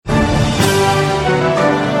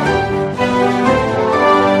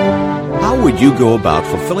would you go about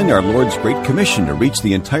fulfilling our Lord's great commission to reach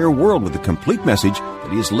the entire world with the complete message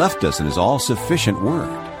that He has left us in His all-sufficient Word?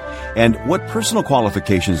 And what personal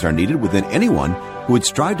qualifications are needed within anyone who would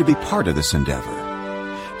strive to be part of this endeavor?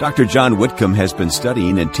 Dr. John Whitcomb has been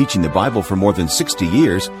studying and teaching the Bible for more than 60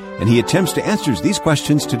 years, and he attempts to answer these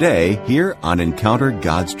questions today here on Encounter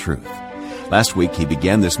God's Truth. Last week, he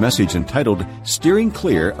began this message entitled, Steering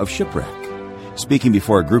Clear of Shipwreck. Speaking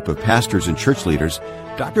before a group of pastors and church leaders,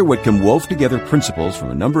 Dr. Whitcomb wove together principles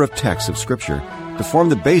from a number of texts of Scripture to form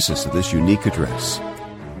the basis of this unique address.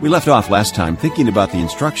 We left off last time thinking about the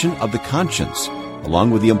instruction of the conscience,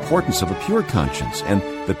 along with the importance of a pure conscience and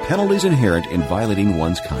the penalties inherent in violating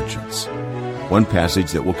one's conscience. One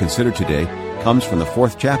passage that we'll consider today comes from the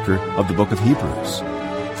 4th chapter of the book of Hebrews.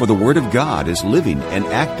 For the Word of God is living and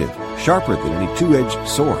active, sharper than any two-edged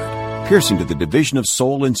sword, piercing to the division of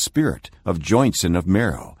soul and spirit, of joints and of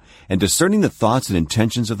marrow, and discerning the thoughts and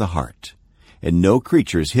intentions of the heart. And no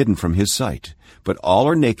creature is hidden from His sight, but all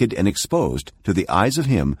are naked and exposed to the eyes of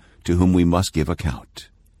Him to whom we must give account.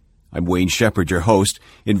 I'm Wayne Shepherd, your host,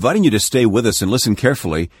 inviting you to stay with us and listen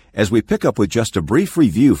carefully as we pick up with just a brief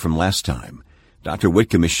review from last time. Dr.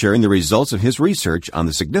 Whitcomb is sharing the results of his research on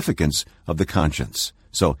the significance of the conscience.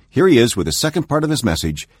 So here he is with the second part of his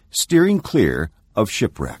message, Steering Clear of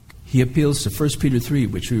Shipwreck. He appeals to 1 Peter 3,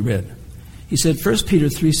 which we read. He said 1 Peter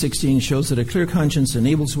 3:16 shows that a clear conscience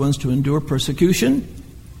enables one to endure persecution.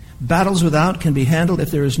 Battles without can be handled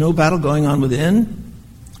if there is no battle going on within.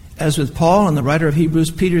 As with Paul and the writer of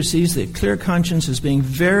Hebrews, Peter sees that clear conscience as being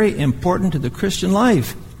very important to the Christian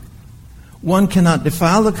life. One cannot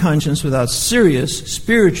defile the conscience without serious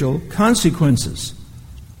spiritual consequences.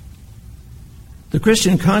 The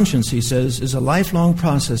Christian conscience, he says, is a lifelong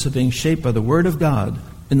process of being shaped by the Word of God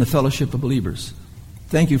in the fellowship of believers.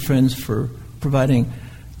 Thank you, friends, for providing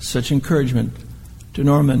such encouragement to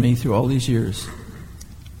Norma and me through all these years.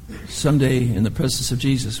 Someday, in the presence of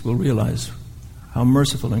Jesus, we'll realize how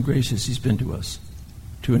merciful and gracious He's been to us,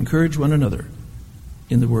 to encourage one another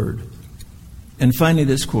in the Word. And finally,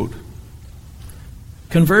 this quote.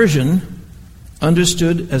 Conversion,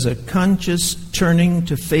 understood as a conscious turning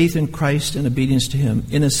to faith in Christ and obedience to Him,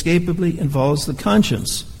 inescapably involves the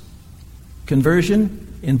conscience. Conversion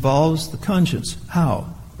involves the conscience.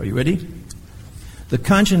 How? Are you ready? The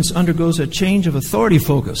conscience undergoes a change of authority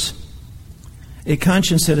focus. A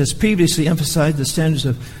conscience that has previously emphasized the standards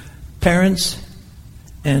of parents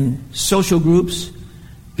and social groups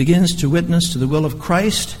begins to witness to the will of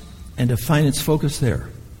Christ and to find its focus there.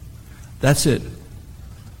 That's it.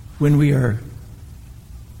 When we are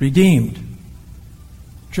redeemed,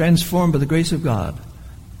 transformed by the grace of God,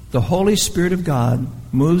 the Holy Spirit of God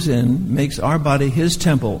moves in, makes our body His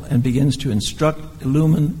temple, and begins to instruct,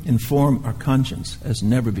 illumine, inform our conscience as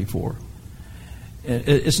never before.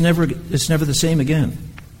 It's never the same again.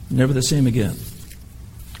 Never the same again.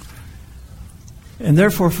 And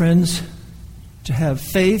therefore, friends, to have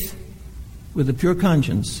faith with a pure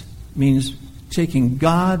conscience means taking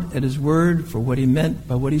God at His word for what He meant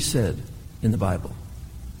by what He said in the Bible.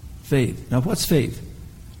 Faith. Now, what's faith?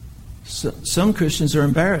 Some Christians are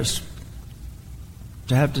embarrassed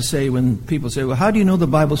to have to say when people say, well, how do you know the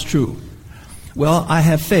Bible's true? Well, I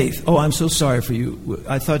have faith. Oh, I'm so sorry for you.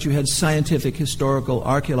 I thought you had scientific, historical,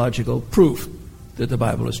 archaeological proof that the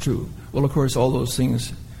Bible is true. Well, of course, all those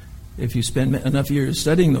things, if you spend enough years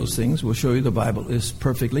studying those things, will show you the Bible is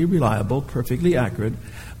perfectly reliable, perfectly accurate.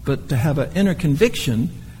 But to have an inner conviction,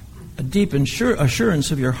 a deep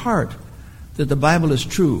assurance of your heart that the Bible is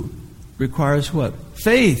true, requires what?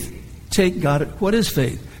 Faith. Take God at what is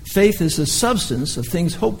faith? Faith is the substance of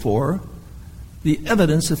things hoped for, the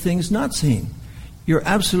evidence of things not seen. You're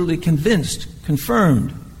absolutely convinced,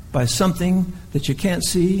 confirmed by something that you can't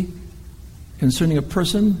see concerning a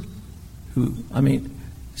person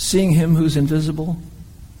seeing Him who's invisible,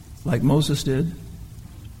 like Moses did,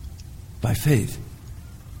 by faith.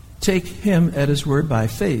 Take Him at His word by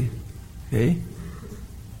faith. Okay?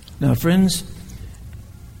 Now, friends,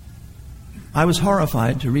 I was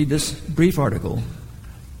horrified to read this brief article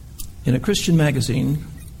in a Christian magazine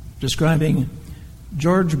describing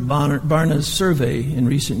George Barna's survey in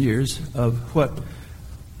recent years of what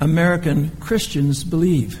American Christians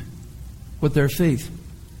believe, what their faith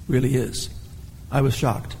really is. I was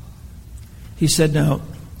shocked. He said, now,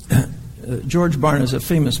 George Barna is a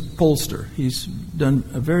famous pollster. He's done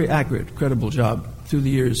a very accurate, credible job through the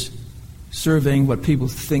years surveying what people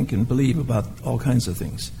think and believe about all kinds of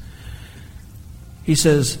things. He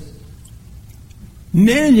says,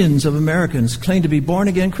 millions of Americans claim to be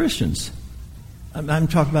born-again Christians. I'm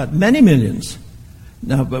talking about many millions.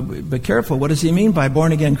 Now, but careful, what does he mean by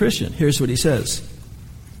born-again Christian? Here's what he says.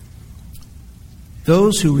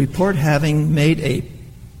 Those who report having made a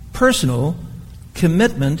personal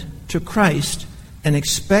commitment to Christ and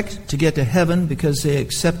expect to get to heaven because they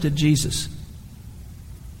accepted Jesus.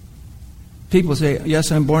 People say,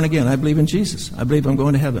 yes, I'm born again. I believe in Jesus. I believe I'm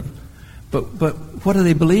going to heaven. But what do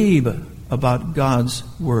they believe about God's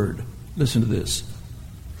Word? Listen to this.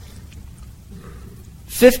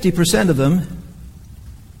 50% of them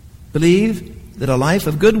believe that a life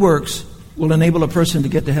of good works will enable a person to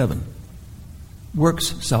get to heaven.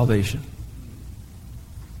 Works salvation.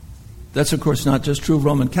 That's, of course, not just true of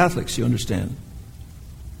Roman Catholics, you understand,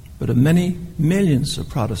 but of many millions of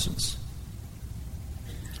Protestants.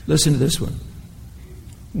 Listen to this one.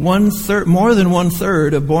 More than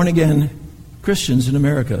one-third of born-again Christians in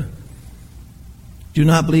America do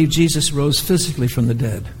not believe Jesus rose physically from the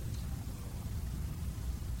dead.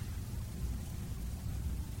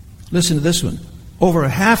 Listen to this one. Over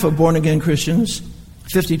half of born-again Christians,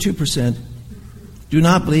 52%, do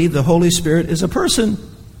not believe the Holy Spirit is a person.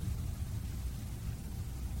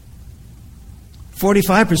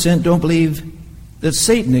 45% don't believe that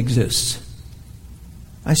Satan exists.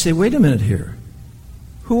 I say, wait a minute here.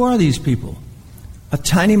 Who are these people? A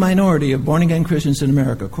tiny minority of born-again Christians in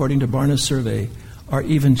America, according to Barna's survey, are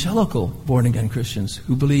evangelical born-again Christians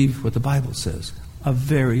who believe what the Bible says. A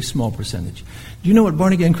very small percentage. Do you know what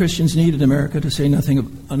born-again Christians need in America, to say nothing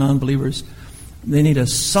of non-believers? They need a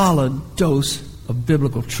solid dose of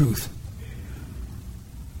biblical truth.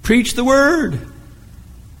 Preach the Word.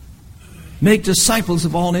 Make disciples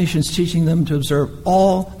of all nations, teaching them to observe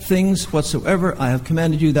all things whatsoever I have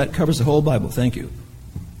commanded you. That covers the whole Bible. Thank you.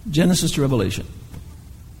 Genesis to Revelation.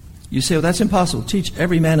 You say, well, that's impossible. Teach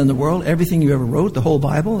every man in the world everything you ever wrote, the whole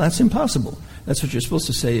Bible? That's impossible. That's what you're supposed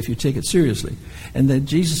to say if you take it seriously. And then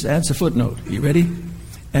Jesus adds a footnote. Are you ready?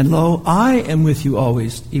 And lo, I am with you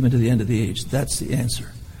always, even to the end of the age. That's the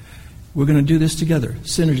answer. We're going to do this together.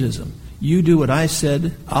 Synergism. You do what I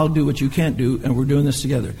said, I'll do what you can't do, and we're doing this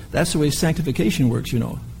together. That's the way sanctification works, you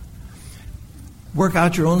know. Work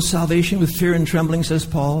out your own salvation with fear and trembling, says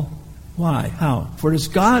Paul. Why? How? For it is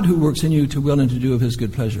God who works in you to will and to do of His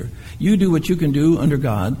good pleasure. You do what you can do under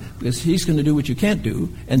God, because He's going to do what you can't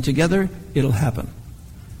do, and together it'll happen.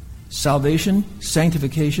 Salvation,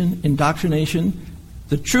 sanctification, indoctrination,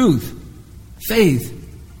 the truth, faith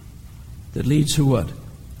that leads to what?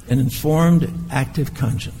 An informed, active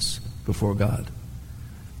conscience before God.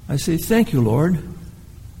 I say, thank you, Lord.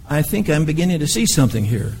 I think I'm beginning to see something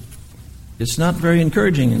here. It's not very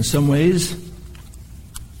encouraging in some ways,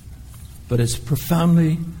 but it's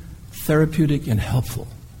profoundly therapeutic and helpful.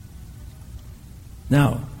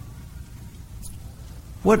 Now,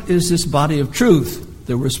 what is this body of truth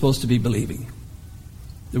that we're supposed to be believing?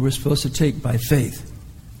 That we're supposed to take by faith?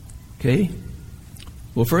 Okay?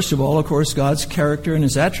 Well, first of all, of course, God's character and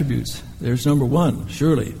His attributes. There's number one,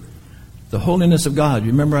 surely. The holiness of God.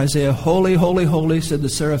 You remember Isaiah, holy, holy, holy, said the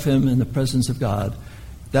seraphim in the presence of God.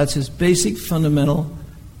 That's His basic, fundamental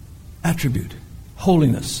attribute.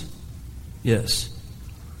 Holiness. Yes.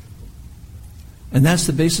 And that's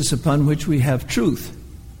the basis upon which we have truth.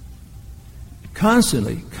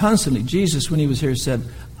 Constantly, Jesus, when He was here, said,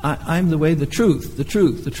 I'm the way, the truth, the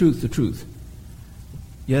truth, the truth, the truth.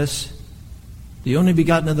 Yes, the only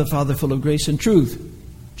begotten of the Father, full of grace and truth.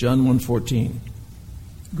 John 1:14.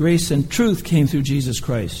 Grace and truth came through Jesus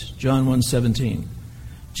Christ. John 1:17.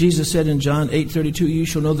 Jesus said in John 8:32, you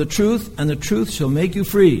shall know the truth, and the truth shall make you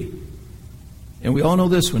free. And we all know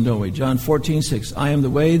this one, don't we? John 14:6. I am the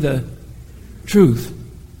way, the truth,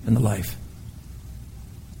 and the life.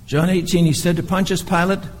 John 18, He said to Pontius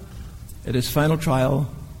Pilate at His final trial,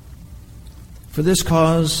 for this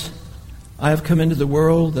cause I have come into the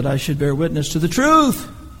world, that I should bear witness to the truth.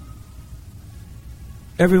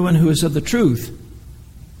 Everyone who is of the truth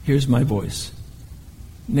hears my voice.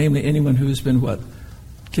 Namely, anyone who has been what?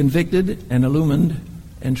 Convicted and illumined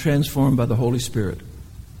and transformed by the Holy Spirit.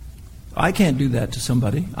 I can't do that to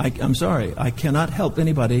somebody. I'm sorry. I cannot help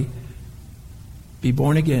anybody be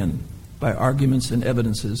born again by arguments and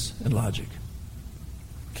evidences and logic.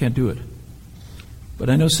 Can't do it. But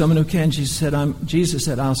I know someone who can. Jesus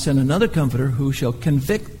said, I'll send another comforter who shall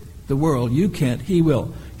convict the world. You can't. He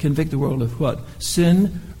will convict the world of what?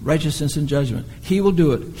 Sin, righteousness, and judgment. He will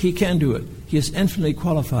do it. He can do it. He is infinitely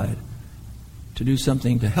qualified to do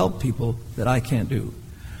something to help people that I can't do.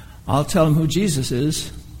 I'll tell them who Jesus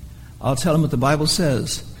is. I'll tell them what the Bible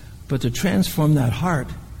says. But to transform that heart,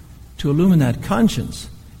 to illumine that conscience,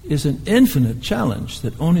 is an infinite challenge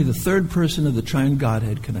that only the third person of the Triune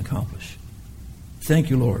Godhead can accomplish.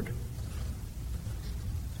 Thank you, Lord.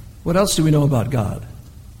 What else do we know about God?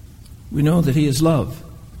 We know that He is love.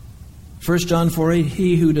 1 John 4:8,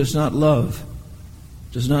 he who does not love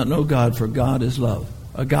does not know God, for God is love.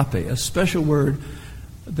 Agape, a special word,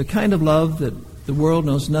 the kind of love that the world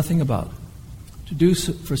knows nothing about. To do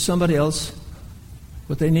for somebody else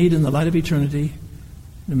what they need in the light of eternity,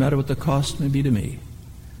 no matter what the cost may be to me.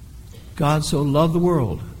 God so loved the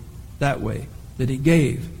world that way, that he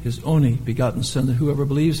gave his only begotten Son, that whoever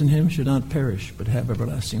believes in him should not perish, but have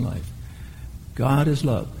everlasting life. God is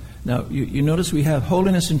love. Now, you notice we have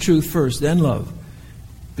holiness and truth first, then love.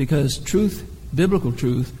 Because truth, biblical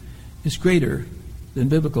truth, is greater than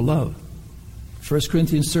biblical love. 1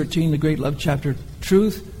 Corinthians 13, the great love chapter,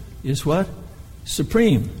 truth is what?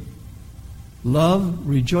 Supreme. Love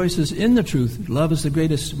rejoices in the truth. Love is the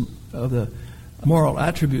greatest of the moral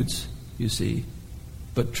attributes, you see.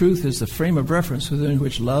 But truth is the frame of reference within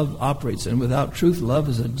which love operates. And without truth, love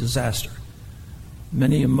is a disaster.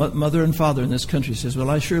 Many a mother and father in this country says, well,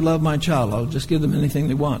 I sure love my child. I'll just give them anything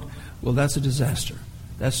they want. Well, that's a disaster.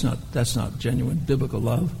 That's not genuine biblical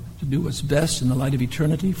love, to do what's best in the light of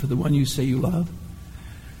eternity for the one you say you love.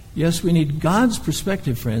 Yes, we need God's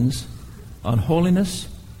perspective, friends, on holiness,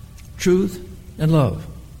 truth, and love.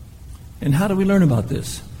 And how do we learn about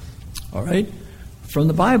this? All right, from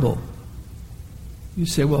the Bible. You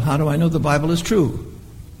say, well, how do I know the Bible is true?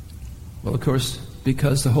 Well, of course,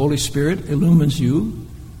 because the Holy Spirit illumines you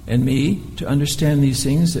and me to understand these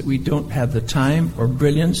things that we don't have the time or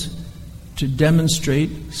brilliance to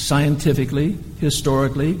demonstrate scientifically,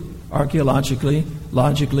 historically, archaeologically,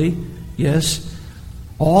 logically. Yes,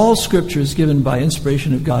 all Scripture is given by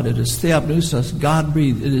inspiration of God. It is theopneustos,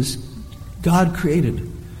 God-breathed. It is God-created.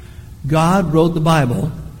 God wrote the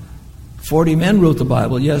Bible. 40 men wrote the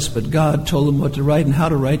Bible, yes, but God told them what to write and how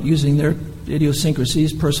to write using their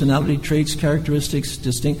idiosyncrasies, personality traits, characteristics,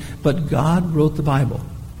 distinct. But God wrote the Bible.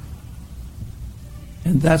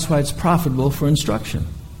 And that's why it's profitable for instruction.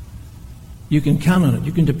 You can count on it.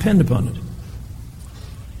 You can depend upon it.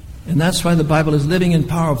 And that's why the Bible is living and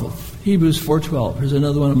powerful. Hebrews 4:12. Here's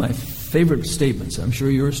another one of my favorite statements. I'm sure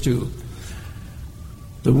yours too.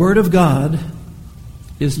 The Word of God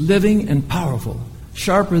is living and powerful,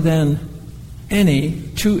 sharper than any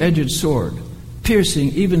two-edged sword, piercing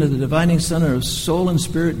even to the dividing center of soul and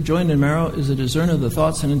spirit, joined in marrow, is a discerner of the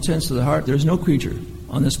thoughts and intents of the heart. There is no creature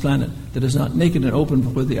on this planet that is not naked and open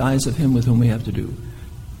before the eyes of him with whom we have to do.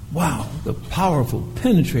 Wow, the powerful,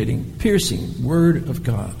 penetrating, piercing Word of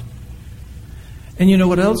God. And you know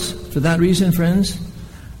what else? For that reason, friends,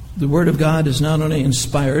 the Word of God is not only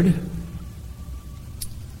inspired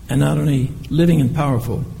and not only living and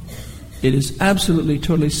powerful, it is absolutely,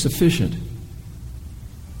 totally sufficient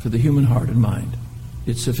for the human heart and mind.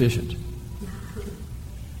 It's sufficient.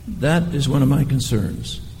 That is one of my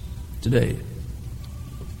concerns today.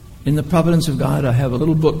 In the providence of God, I have a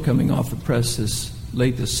little book coming off the press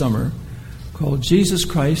late this summer called Jesus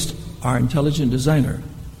Christ, Our Intelligent Designer.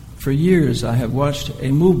 For years, I have watched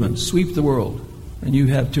a movement sweep the world, and you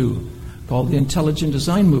have too, called the Intelligent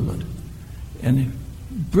Design Movement. And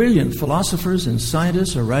brilliant philosophers and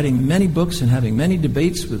scientists are writing many books and having many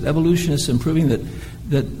debates with evolutionists and proving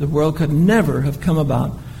that the world could never have come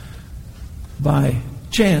about by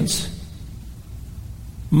chance,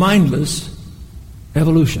 mindless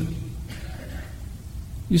evolution.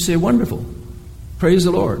 You say, wonderful. Praise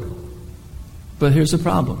the Lord. But here's the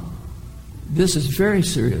problem. This is very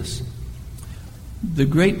serious. The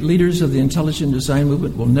great leaders of the intelligent design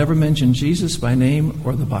movement will never mention Jesus by name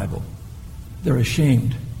or the Bible. They're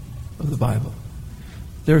ashamed of the Bible.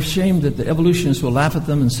 They're ashamed that the evolutionists will laugh at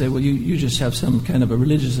them and say, well, you just have some kind of a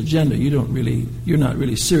religious agenda. You're not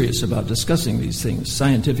really serious about discussing these things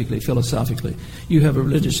scientifically, philosophically. You have a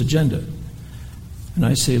religious agenda. And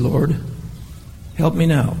I say, Lord, help me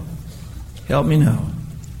now. Help me now.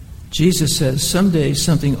 Jesus says someday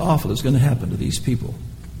something awful is going to happen to these people.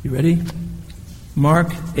 You ready? Mark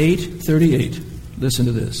 8:38. Listen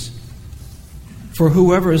to this. For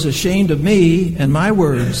whoever is ashamed of me and my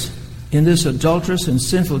words in this adulterous and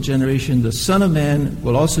sinful generation, the Son of Man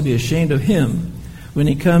will also be ashamed of him when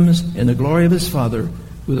he comes in the glory of his Father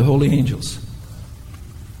with the holy angels.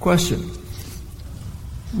 Question.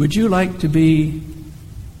 Would you like to be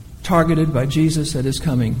targeted by Jesus at his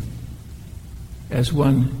coming as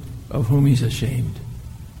one of whom he's ashamed?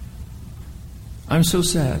 I'm so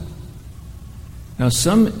sad. Now,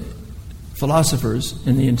 some philosophers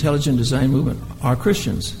in the intelligent design movement are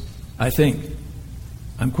Christians, I think.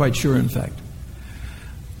 I'm quite sure, in fact.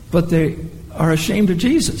 But they are ashamed of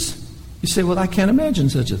Jesus. You say, well, I can't imagine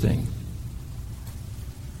such a thing.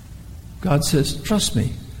 God says, trust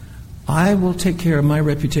me. I will take care of my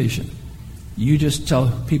reputation. You just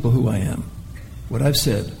tell people who I am, what I've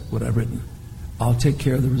said, what I've written. I'll take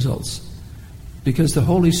care of the results. Because the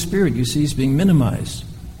Holy Spirit, you see, is being minimized,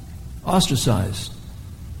 ostracized,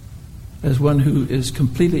 as one who is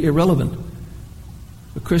completely irrelevant.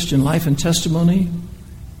 The Christian life and testimony,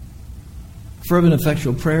 fervent,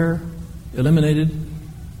 effectual prayer, eliminated.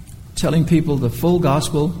 Telling people the full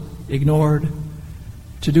gospel, ignored.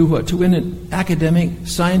 To do what? To win an academic,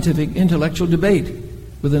 scientific, intellectual debate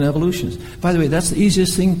with an evolutionist. By the way, that's the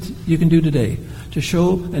easiest thing you can do today. To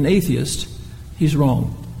show an atheist he's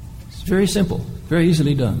wrong. It's very simple, very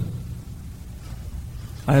easily done.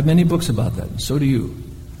 I have many books about that, and so do you.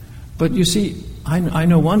 But you see, I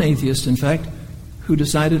know one atheist, in fact, who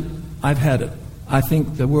decided, I've had it. I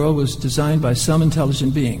think the world was designed by some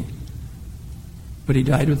intelligent being. But he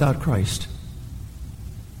died without Christ.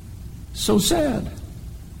 So sad.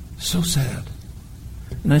 So sad.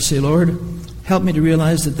 And I say, Lord, help me to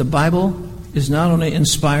realize that the Bible is not only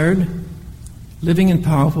inspired, living and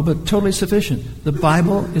powerful, but totally sufficient. The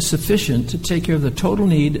Bible is sufficient to take care of the total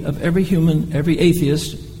need of every human, every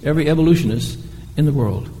atheist, every evolutionist in the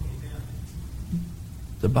world.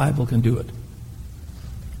 The Bible can do it.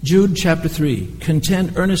 Jude chapter 3,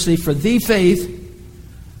 contend earnestly for the faith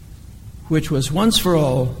which was once for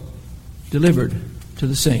all delivered to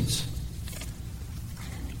the saints.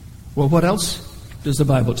 Well, what else does the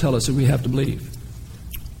Bible tell us that we have to believe?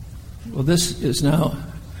 Well, this is now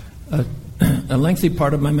a lengthy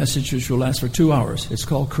part of my message which will last for 2 hours. It's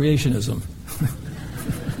called creationism.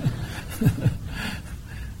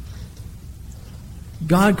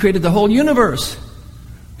 God created the whole universe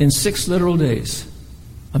in 6 literal days.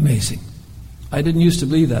 Amazing. I didn't used to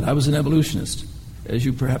believe that. I was an evolutionist. As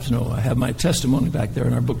you perhaps know, I have my testimony back there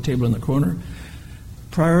in our book table in the corner.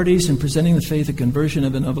 Priorities in presenting the faith, a conversion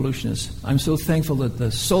of an evolutionist. I'm so thankful that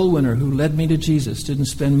the soul winner who led me to Jesus didn't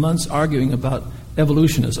spend months arguing about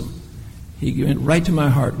evolutionism. He went right to my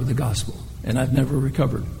heart with the gospel, and I've never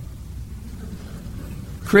recovered.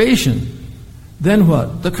 Creation. Then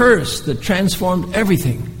what? The curse that transformed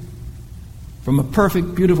everything from a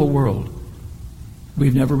perfect, beautiful world.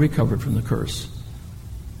 We've never recovered from the curse.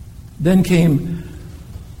 Then came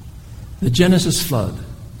the Genesis flood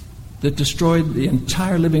that destroyed the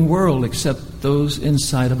entire living world except those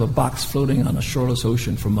inside of a box floating on a shoreless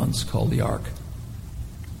ocean for months called the ark.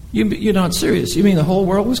 You're not serious. You mean the whole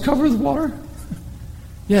world was covered with water?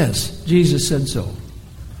 Yes, Jesus said so.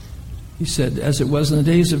 He said, as it was in the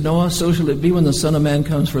days of Noah, so shall it be when the Son of Man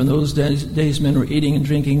comes. For in those days men were eating and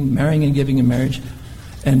drinking, marrying and giving in marriage,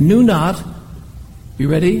 and knew not, be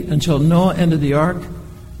ready, until Noah entered the ark,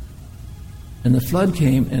 and the flood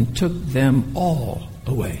came and took them all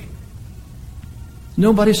away.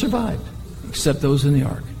 Nobody survived except those in the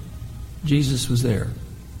ark. Jesus was there.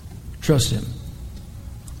 Trust him.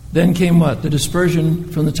 Then came what? The dispersion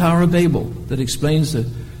from the Tower of Babel that explains the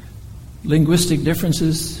linguistic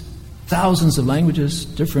differences, thousands of languages,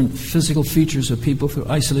 different physical features of people through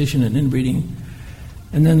isolation and inbreeding.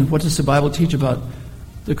 And then what does the Bible teach about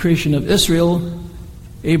the creation of Israel,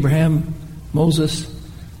 Abraham, Moses,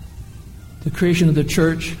 the creation of the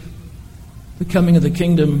church, the coming of the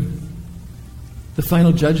kingdom, the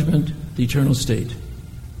final judgment, the eternal state.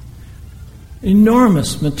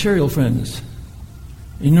 Enormous material, friends.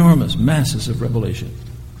 Enormous masses of revelation.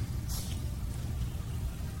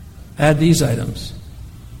 Add these items.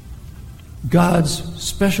 God's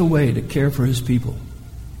special way to care for his people.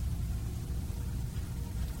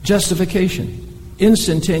 Justification,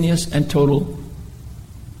 instantaneous and total,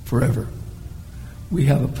 forever. We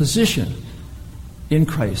have a position in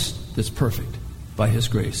Christ that's perfect by his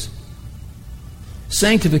grace.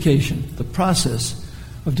 Sanctification, the process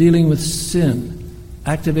of dealing with sin,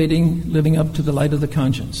 activating, living up to the light of the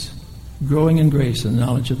conscience, growing in grace and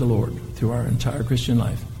knowledge of the Lord through our entire Christian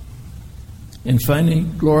life. And finally,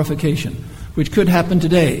 glorification, which could happen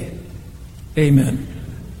today. Amen.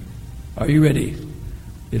 Are you ready?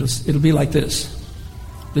 It'll be like this.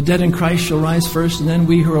 The dead in Christ shall rise first, and then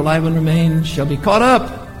we who are alive and remain shall be caught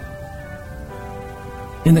up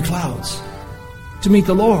in the clouds to meet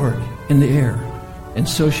the Lord in the air. And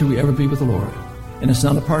so shall we ever be with the Lord. And it's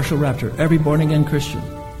not a partial rapture. Every born-again Christian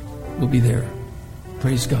will be there.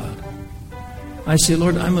 Praise God. I say,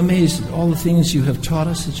 Lord, I'm amazed at all the things you have taught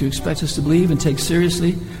us, that you expect us to believe and take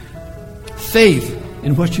seriously. Faith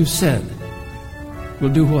in what you've said will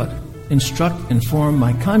do what? Instruct, inform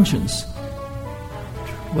my conscience.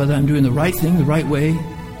 Whether I'm doing the right thing, the right way,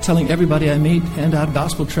 telling everybody I meet, hand out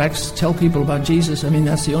gospel tracts, tell people about Jesus. I mean,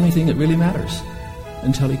 that's the only thing that really matters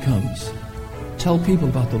until he comes. Tell people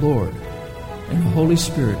about the Lord, and the Holy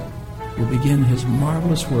Spirit will begin his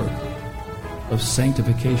marvelous work of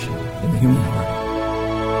sanctification in the human heart.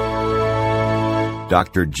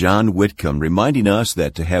 Dr. John Whitcomb reminding us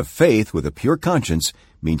that to have faith with a pure conscience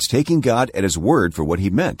means taking God at His word for what He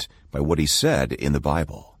meant by what He said in the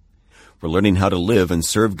Bible. We're learning how to live and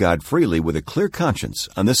serve God freely with a clear conscience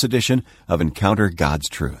on this edition of Encounter God's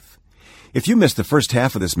Truth. If you missed the first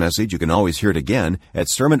half of this message, you can always hear it again at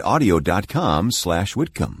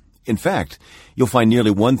sermonaudio.com/Whitcomb. In fact, you'll find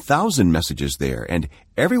nearly 1,000 messages there, and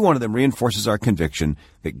every one of them reinforces our conviction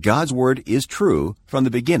that God's Word is true from the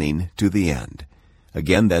beginning to the end.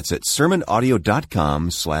 Again, that's at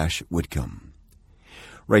sermonaudio.com/Whitcomb.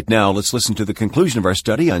 Right now, let's listen to the conclusion of our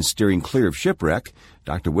study on steering clear of shipwreck.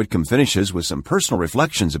 Dr. Whitcomb finishes with some personal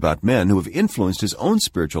reflections about men who have influenced his own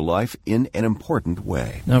spiritual life in an important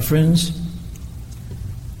way. Now, friends,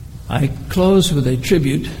 I close with a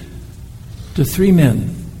tribute to 3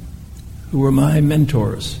 men who were my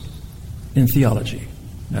mentors in theology.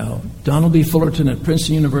 Now, Donald B. Fullerton at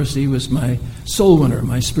Princeton University was my soul winner,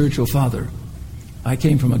 my spiritual father. I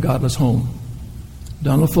came from a godless home.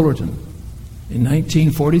 Donald Fullerton, in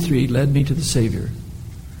 1943, led me to the Savior.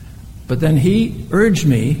 But then he urged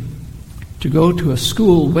me to go to a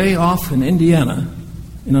school way off in Indiana,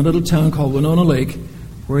 in a little town called Winona Lake,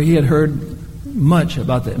 where he had heard much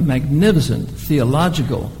about the magnificent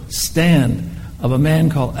theological stand of a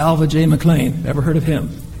man called Alva J. McClain. Ever heard of him?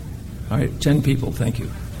 All right, 10 people, thank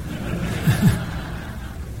you.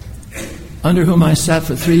 Under whom I sat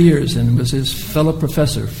for 3 years and was his fellow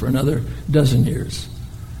professor for another 12 years.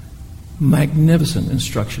 Magnificent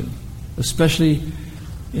instruction, especially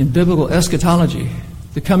in biblical eschatology,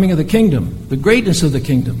 the coming of the kingdom, the greatness of the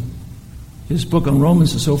kingdom. His book on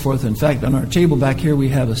Romans and so forth. In fact, on our table back here we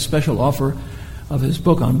have a special offer of his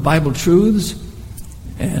book on Bible truths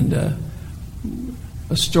and a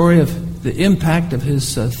story of the impact of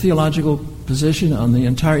his theological position on the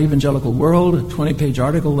entire evangelical world, a 20-page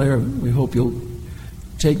article there. We hope you'll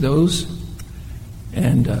take those.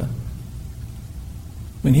 And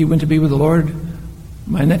when he went to be with the Lord,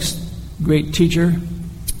 my next great teacher,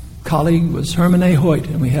 colleague, was Herman A. Hoyt,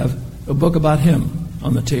 and we have a book about him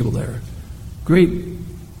on the table there. Great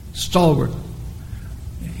stalwart.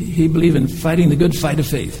 He believed in fighting the good fight of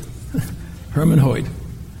faith. Herman Hoyt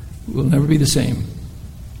will never be the same.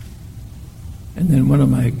 And then one of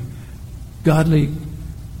my godly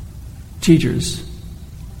teachers,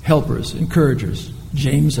 helpers, encouragers,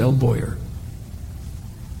 James L. Boyer.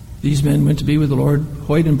 These men went to be with the Lord,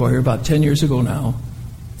 Hoyt and Boyer, about 10 years ago now.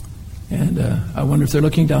 And I wonder if they're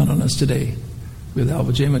looking down on us today with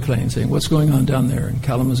Alva J. McClain, saying, what's going on down there in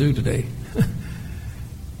Kalamazoo today?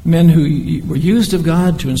 Men who were used of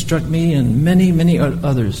God to instruct me and many, many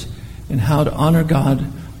others in how to honor God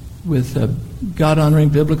with God-honoring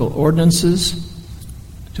biblical ordinances,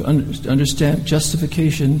 to understand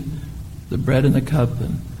justification, the bread and the cup,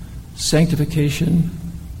 and sanctification,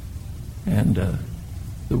 and the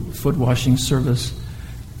foot washing service,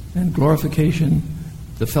 and glorification,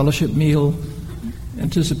 the fellowship meal,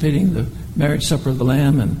 anticipating the marriage supper of the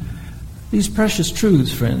Lamb, and these precious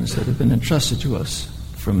truths, friends, that have been entrusted to us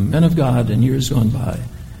from men of God in years gone by.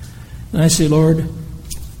 And I say, Lord,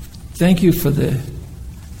 thank you for the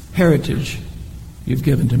heritage you've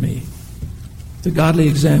given to me, the godly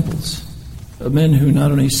examples of men who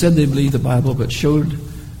not only said they believed the Bible, but showed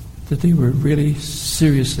that they were really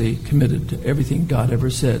seriously committed to everything God ever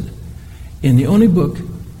said in the only book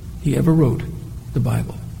He ever wrote, the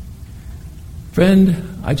Bible.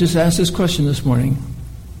 Friend, I just asked this question this morning.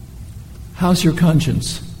 How's your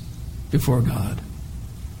conscience before God?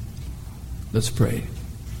 Let's pray.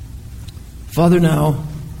 Father, now,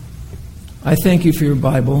 I thank you for your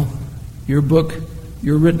Bible, your book,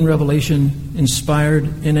 your written revelation,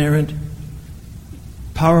 inspired, inerrant,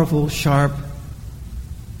 powerful, sharp,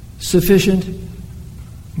 sufficient.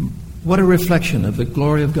 What a reflection of the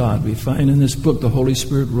glory of God we find in this book the Holy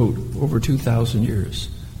Spirit wrote over 2,000 years.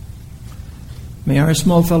 May our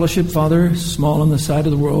small fellowship, Father, small on the side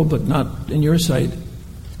of the world, but not in your sight,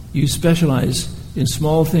 you specialize in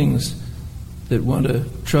small things that want to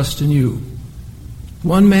trust in you.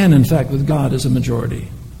 One man, in fact, with God is a majority,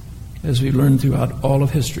 as we learn throughout all of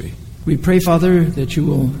history. We pray, Father, that you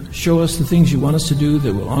will show us the things you want us to do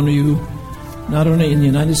that will honor you, not only in the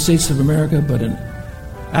United States of America, but in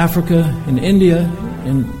Africa, in India,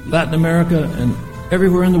 in Latin America, and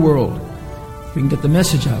everywhere in the world. We can get the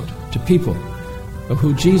message out to people of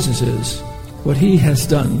who Jesus is, what he has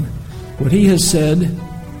done, what he has said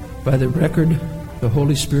by the record the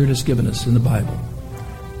Holy Spirit has given us in the Bible.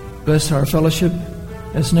 Bless our fellowship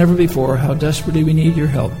as never before, how desperately we need your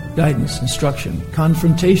help, guidance, instruction,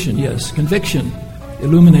 confrontation, yes, conviction,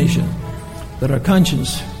 illumination, that our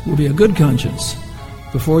conscience will be a good conscience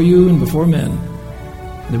before you and before men,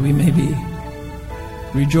 that we may be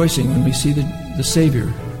rejoicing when we see the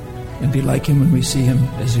Savior, and be like him when we see him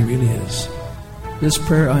as he really is. This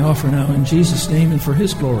prayer I offer now in Jesus' name and for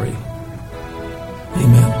his glory.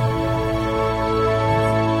 Amen.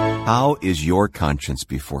 How is your conscience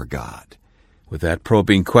before God? With that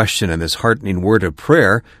probing question and this heartening word of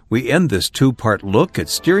prayer, we end this two-part look at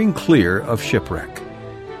steering clear of shipwreck.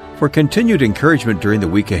 For continued encouragement during the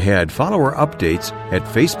week ahead, follow our updates at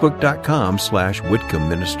facebook.com/Whitcomb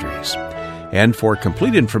Ministries. And for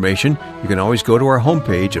complete information, you can always go to our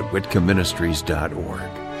homepage at whitcombministries.org.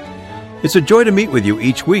 It's a joy to meet with you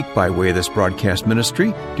each week by way of this broadcast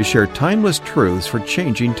ministry to share timeless truths for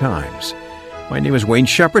changing times. My name is Wayne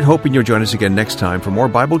Shepherd, hoping you'll join us again next time for more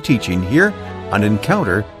Bible teaching here on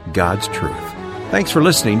Encounter God's Truth. Thanks for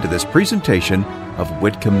listening to this presentation of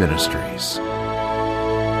Whitcomb Ministries.